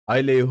Hi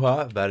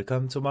Leha,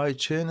 welcome to my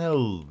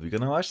channel. We're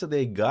gonna watch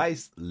today,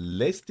 guys.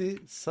 Lesti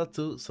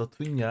Satu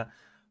Satunya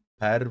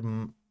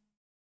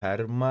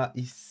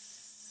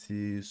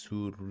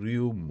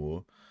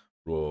Permaisurimu.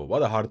 Bro,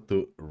 what a hard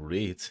to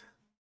read.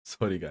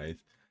 Sorry, guys.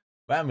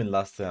 But I mean,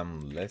 last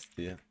time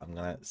Lesti. I'm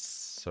gonna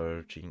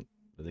searching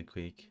really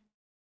quick.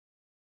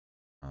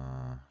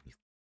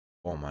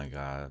 Oh my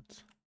god.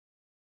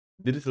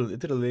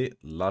 Literally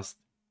last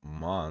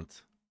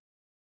month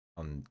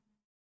on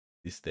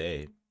this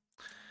day.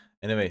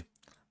 Anyway,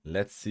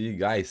 let's see,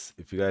 guys.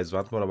 If you guys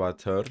want more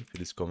about her,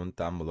 please comment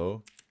down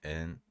below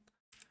and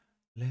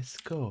let's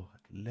go.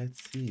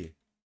 Let's see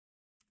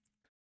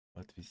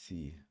what we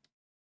see.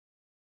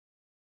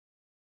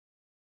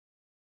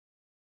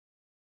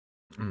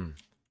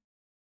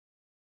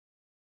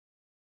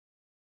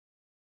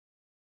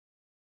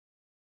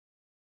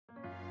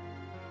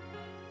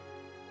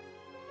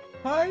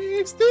 Hi,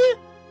 Lesti.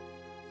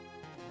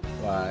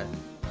 Why?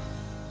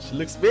 She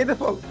looks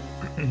beautiful.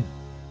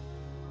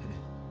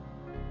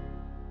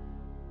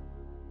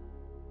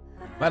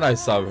 When I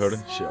saw her,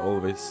 she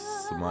always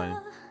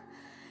smiled.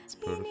 It's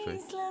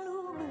perfect.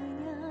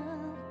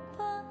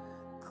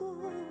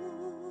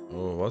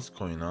 Oh, what's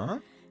going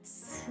on?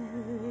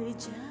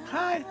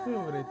 Hi,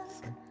 favorite.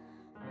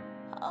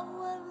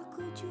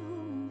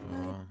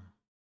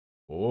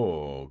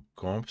 Oh,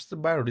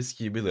 composed by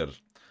Risky Miller,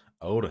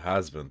 our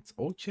husband.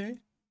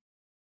 Okay.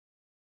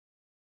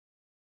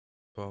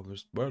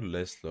 Published by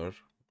Leslar.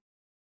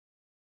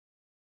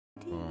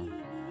 Oh,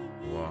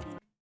 wow.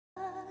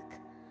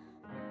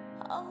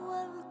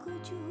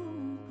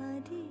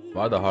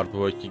 What a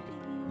hardworking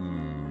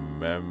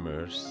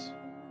members.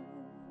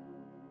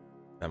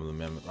 Family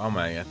members. Oh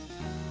my god.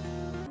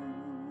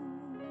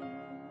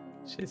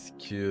 She's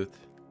cute.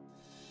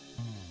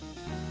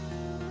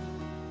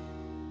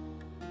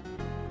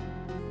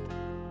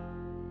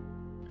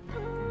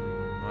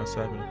 What's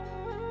happening?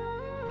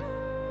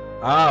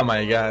 Oh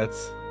my god.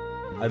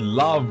 I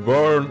love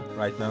Burn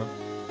right now.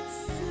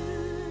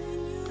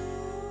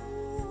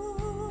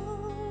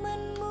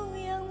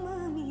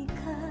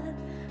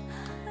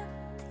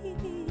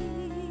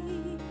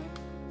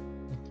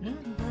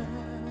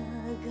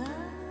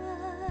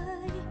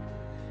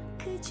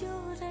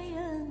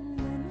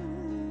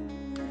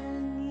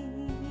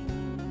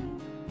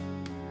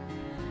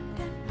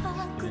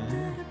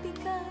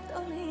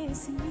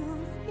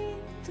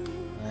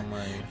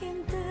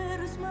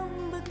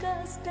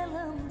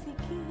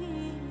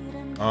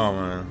 Oh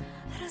man.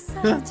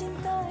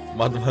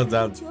 What was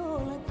that?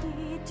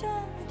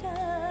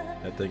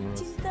 That thing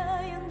was...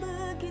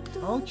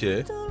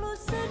 Okay.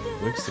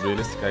 Looks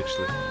realistic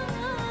actually.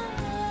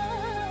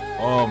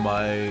 Oh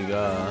my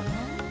god.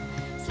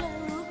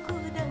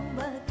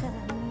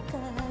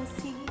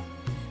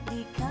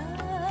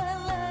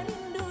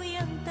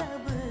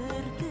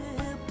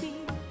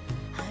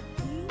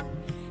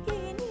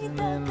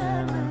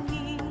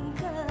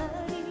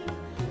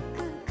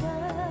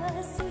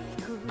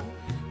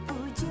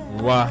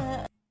 Wow.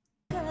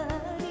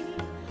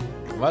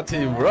 What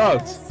he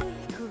wrote?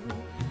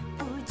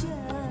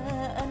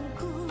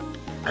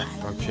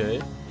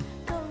 Okay.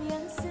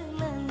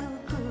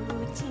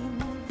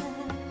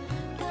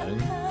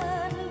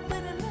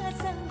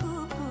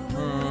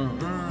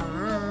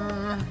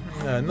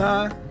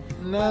 No.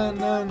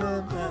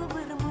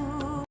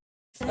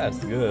 That's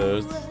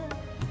good.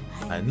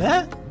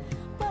 Anna?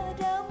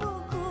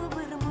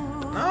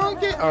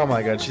 Okay. Oh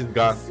my god, she's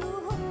gone.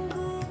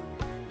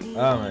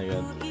 Oh my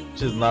god.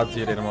 She's not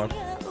here anymore.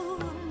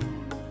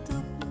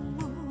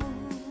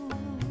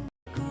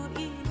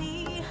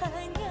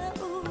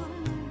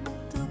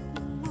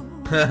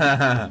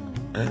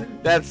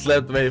 That's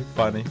very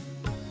funny.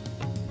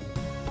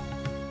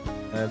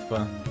 That's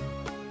fun.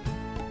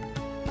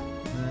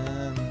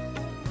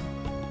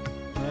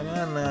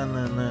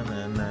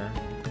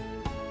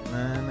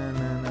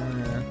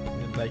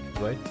 You like it,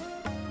 right?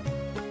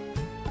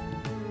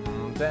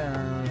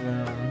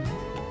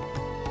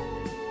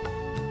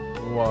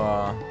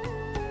 Wow.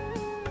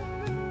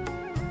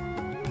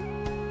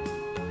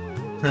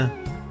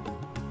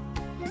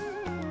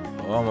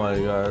 Oh my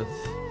god.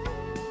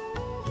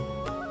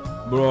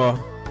 Bro,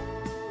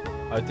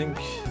 I think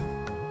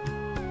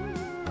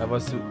I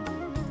was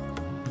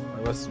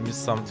miss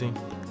something.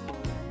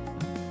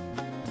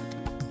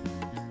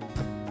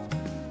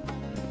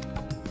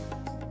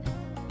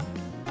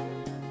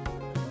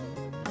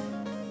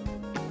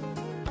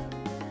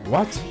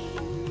 What?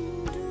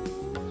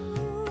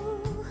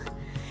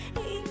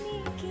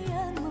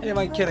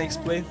 Anyone can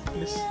explain,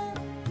 please?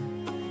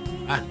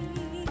 Ah,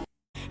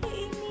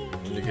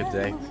 look at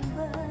that.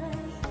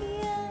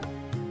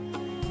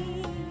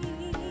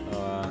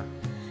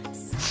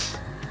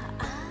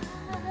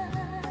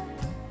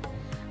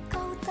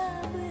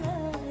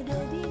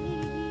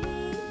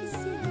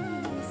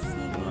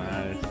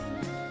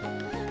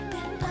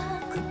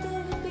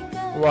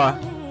 Wow.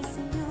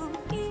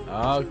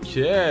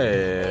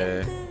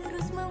 Okay.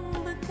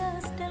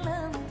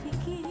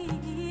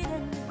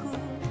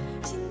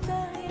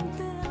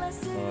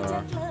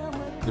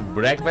 The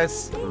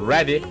breakfast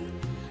Ready?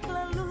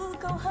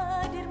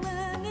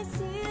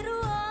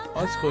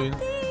 What's going?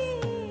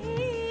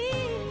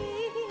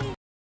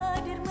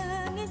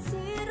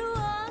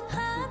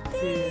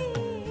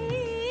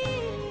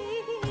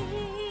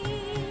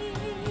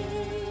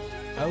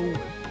 Oh.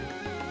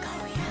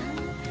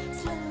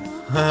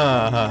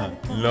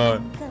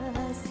 Lord.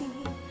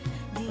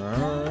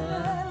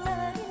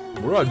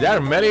 Bro, they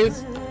are married.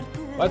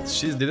 What?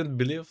 She didn't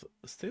believe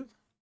still?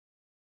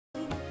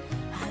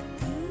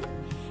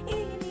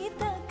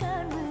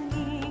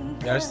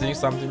 They are saying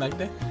something like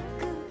that?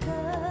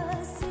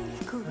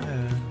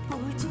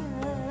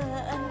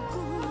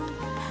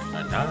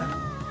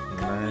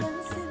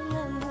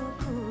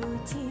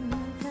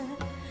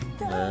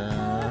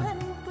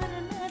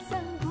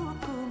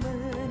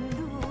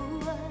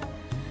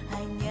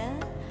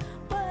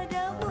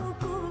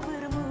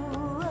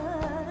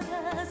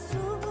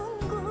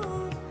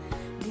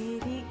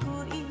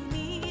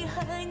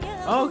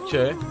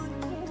 Okay.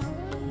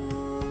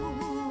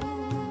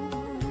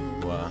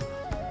 Wow.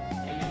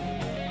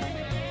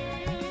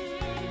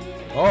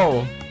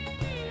 Oh.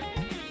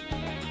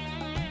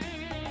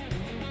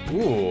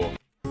 Ooh.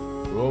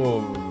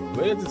 Bro,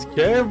 where did this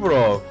came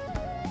from?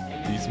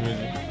 This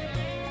music.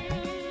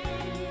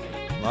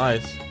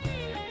 Nice.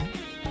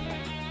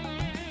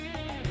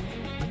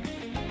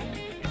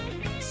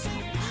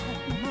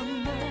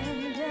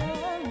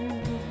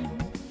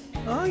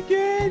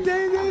 Okay,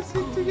 they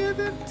sing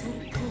together.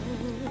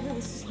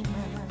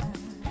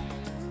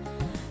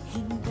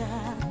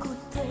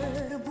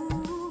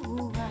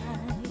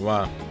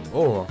 Wow.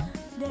 Oh.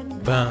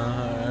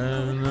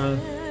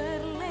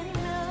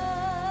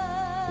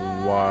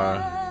 Wow.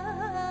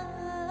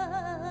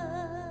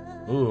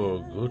 Oh,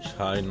 good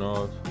high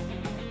note.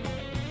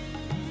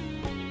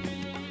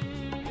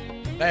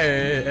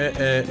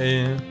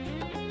 Hey.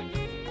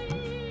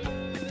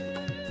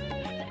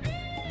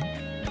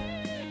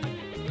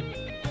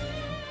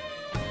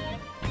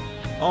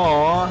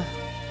 Aww.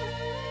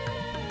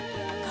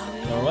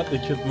 Oh, what the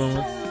cute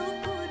moment.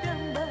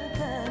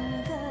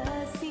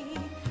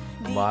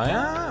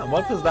 Maya?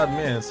 What does that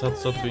mean? Satu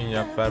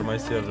Satunya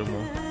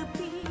Permaisurimu.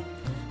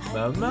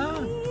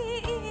 Mama?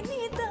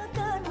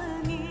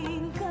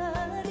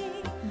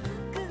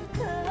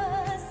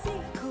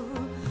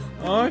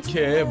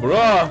 Okay,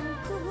 bro.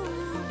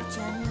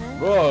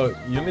 Bro,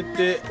 you need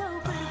the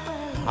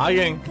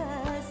hugging.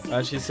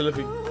 And she's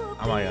sleeping.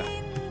 Oh my god.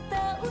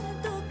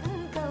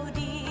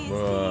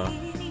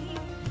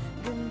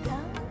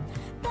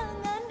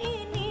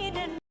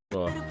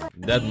 Bro,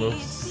 that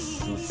move's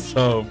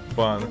so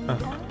fun.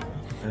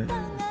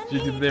 She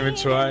didn't even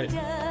try.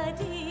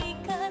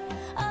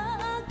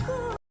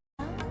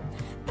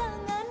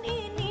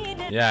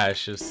 Yeah,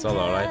 she's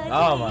solo, right?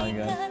 Oh my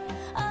god.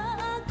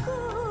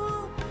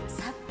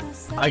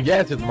 I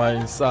get it, my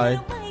inside.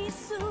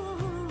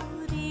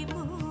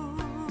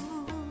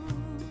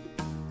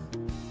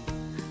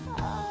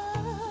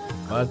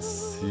 Let's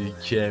see,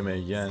 came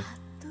again.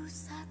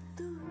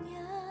 Oh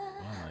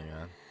my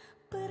god.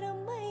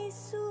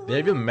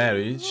 They will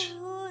marriage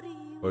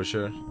for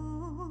sure.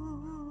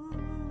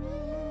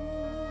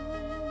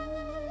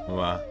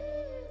 Wow.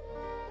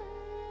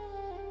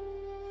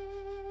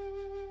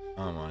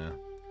 Oh my god.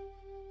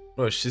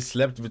 Bro, she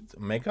slept with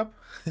makeup?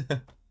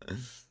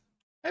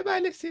 Bye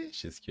bye, Lesti.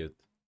 She's cute.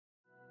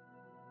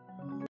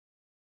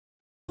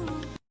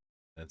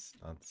 That's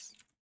not.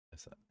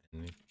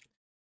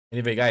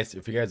 Anyway, guys,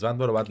 if you guys want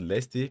more about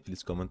Lesti,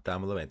 please comment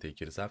down below and take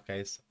care of yourself,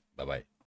 guys. Bye bye.